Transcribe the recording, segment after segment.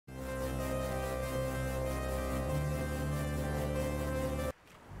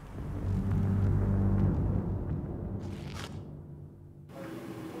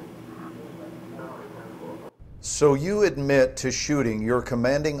So you admit to shooting your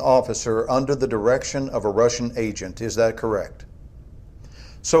commanding officer under the direction of a Russian agent, is that correct?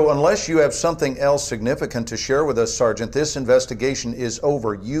 So unless you have something else significant to share with us, Sergeant, this investigation is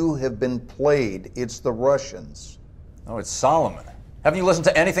over. You have been played. It's the Russians. Oh, it's Solomon. Haven't you listened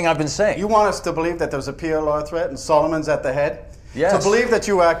to anything I've been saying? You want us to believe that there's a PLR threat and Solomon's at the head? Yes. To believe that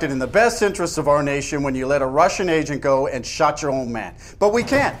you acted in the best interests of our nation when you let a Russian agent go and shot your own man. But we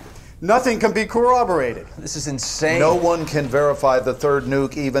can't. Nothing can be corroborated. This is insane. No one can verify the third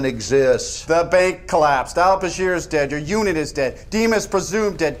nuke even exists. The bank collapsed. Al-Bashir's dead. Your unit is dead. Dima's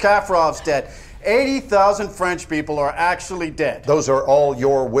presumed dead. Kafrov's dead. 80,000 French people are actually dead. Those are all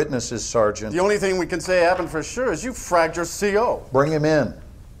your witnesses, Sergeant. The only thing we can say happened for sure is you fragged your CO. Bring him in.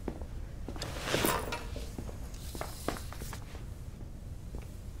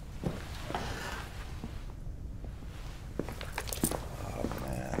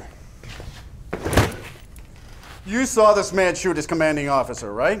 You saw this man shoot his commanding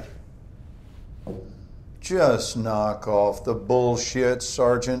officer, right? Just knock off the bullshit,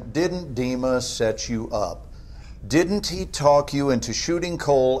 Sergeant. Didn't Dima set you up? Didn't he talk you into shooting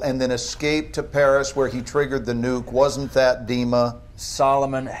Cole and then escape to Paris where he triggered the nuke? Wasn't that Dima?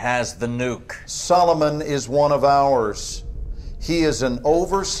 Solomon has the nuke. Solomon is one of ours. He is an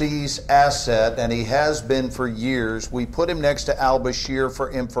overseas asset, and he has been for years. We put him next to al-Bashir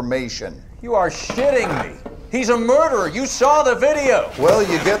for information. You are shitting me. He's a murderer. You saw the video. Well,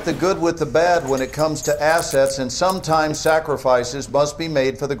 you get the good with the bad when it comes to assets, and sometimes sacrifices must be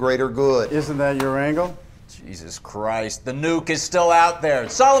made for the greater good. Isn't that your angle? Jesus Christ. The nuke is still out there.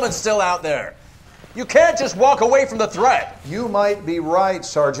 Solomon's still out there. You can't just walk away from the threat. You might be right,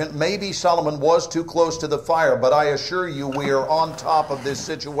 Sergeant. Maybe Solomon was too close to the fire, but I assure you we are on top of this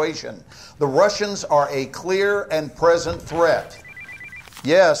situation. The Russians are a clear and present threat.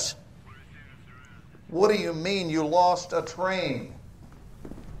 Yes. What do you mean you lost a train?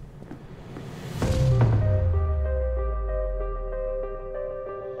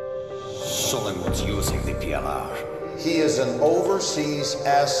 Solomon's using the PLR. He is an overseas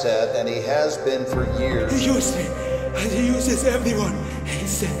asset, and he has been for years. He used it, and he uses everyone. He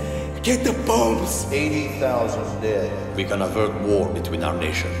said, get the bombs. 80,000 dead. We can avert war between our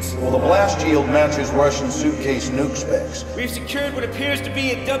nations. Well, the blast yield matches Russian suitcase nuke specs. We've secured what appears to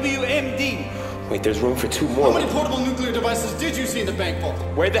be a WMD. Wait, there's room for 2 more. How many portable nuclear devices did you see in the bank vault?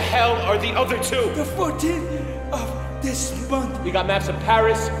 Where the hell are the other 2? The 14th of this month. We got maps of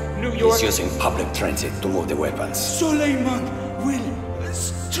Paris, New York. He's using public transit to move the weapons. Suleiman will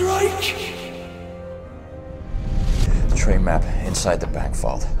strike. The train map inside the bank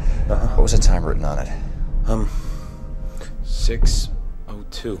vault. What was the time written on it?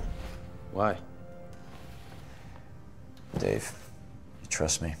 6:02. Why? Dave, you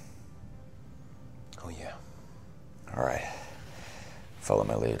trust me? Oh, yeah. All right. Follow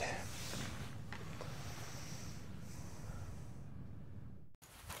my lead.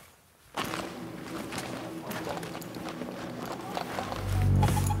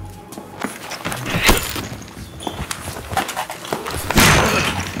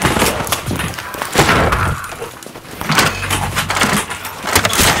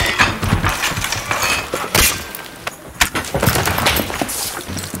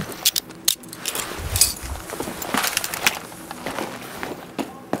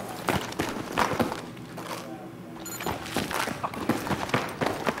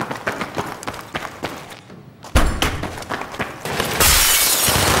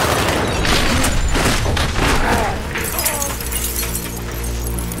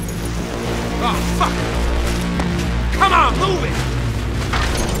 Come on, move it!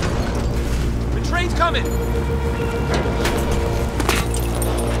 The train's coming!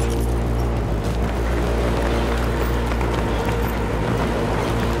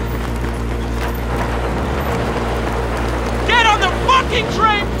 Get on the fucking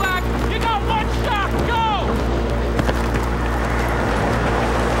train, Black! You got 1 shot, go!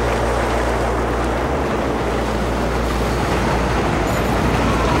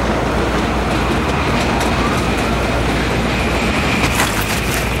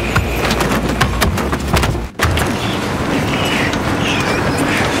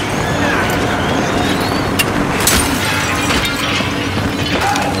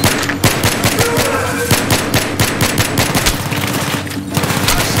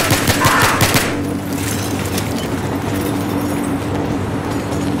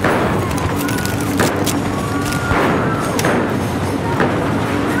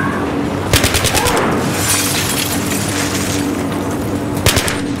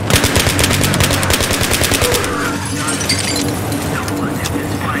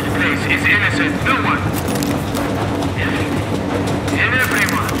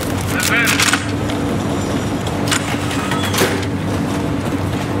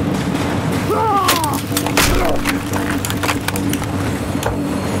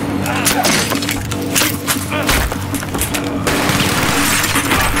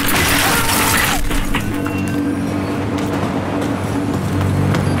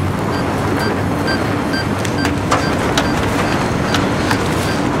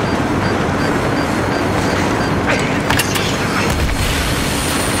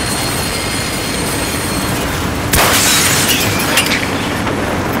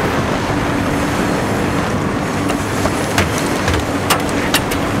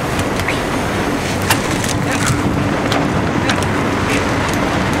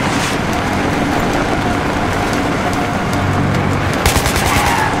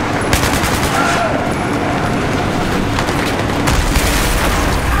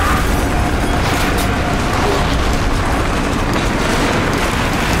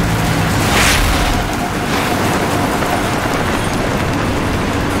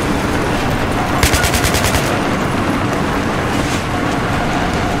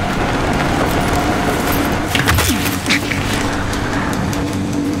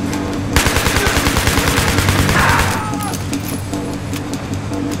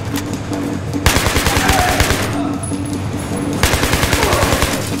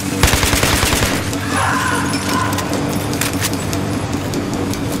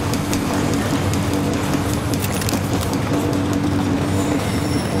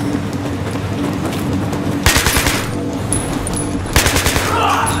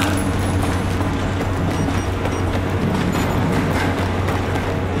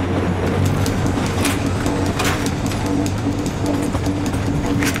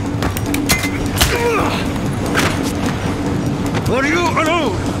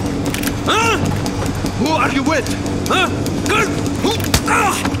 it? Huh? Good.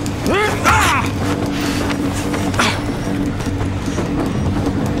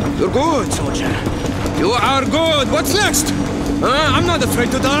 You're good, soldier. You are good. What's next? I'm not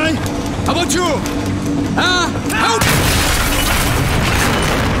afraid to die. How about you? Out!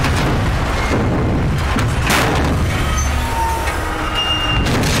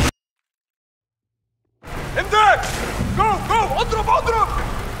 امداد! جو اضرب اضرب!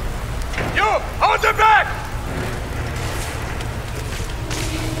 يو hold him back!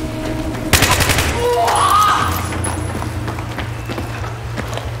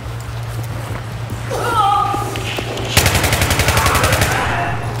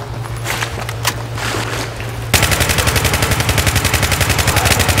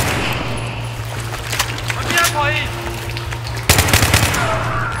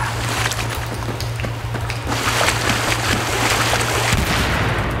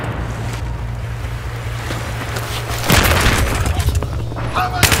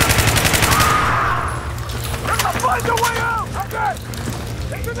 Find a way out! Okay!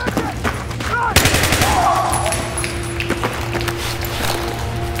 Take the next hit! Run!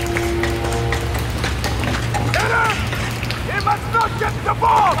 Get him! He must not get the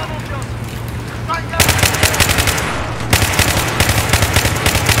ball!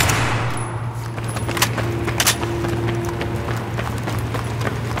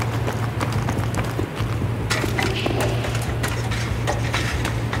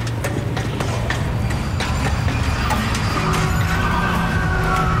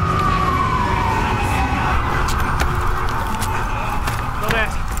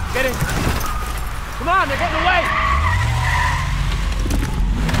 Get in! Come on, they're getting away!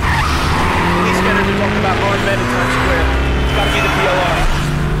 Police scanners are talking about armed men in Times Square. It's gotta be the PLR.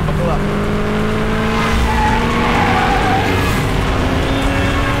 Buckle up.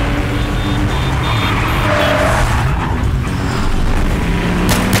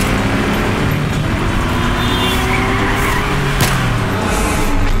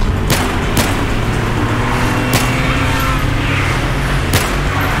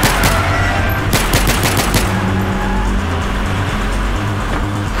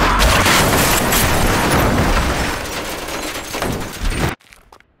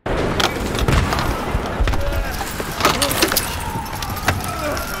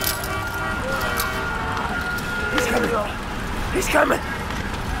 He's coming!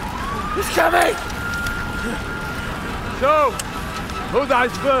 He's coming! So, who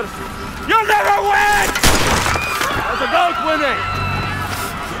dies first? You'll never win! How's the goat winning?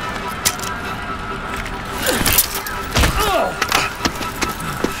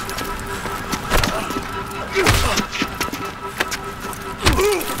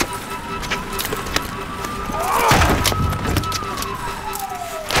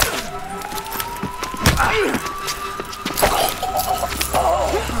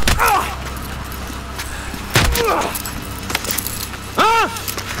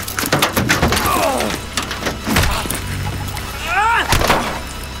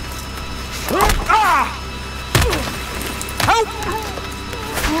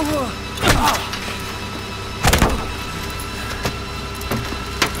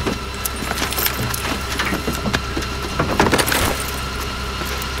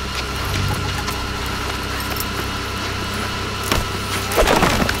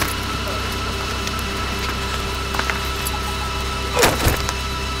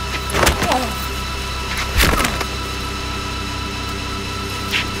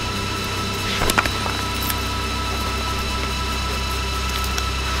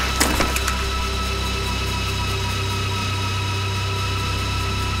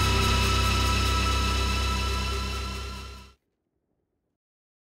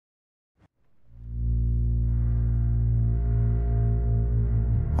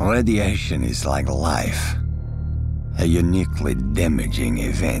 Radiation is like life, a uniquely damaging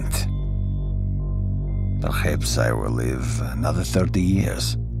event. Perhaps I will live another 30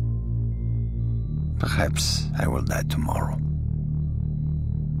 years. Perhaps I will die tomorrow.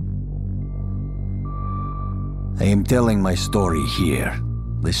 I am telling my story here,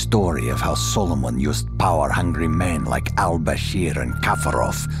 the story of how Solomon used power-hungry men like al-Bashir and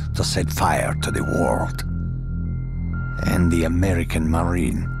Kafarov to set fire to the world. And the American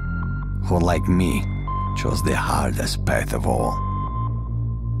Marine, who, like me, chose the hardest path of all.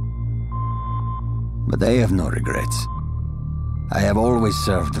 But I have no regrets. I have always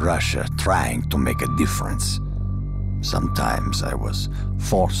served Russia, trying to make a difference. Sometimes I was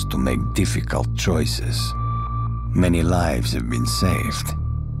forced to make difficult choices. Many lives have been saved.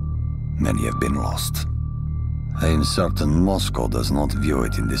 Many have been lost. I am certain Moscow does not view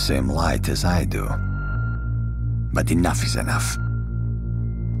it in the same light as I do. But enough is enough.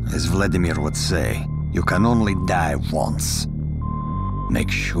 As Vladimir would say, you can only die once. Make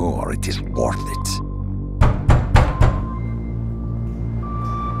sure it is worth it.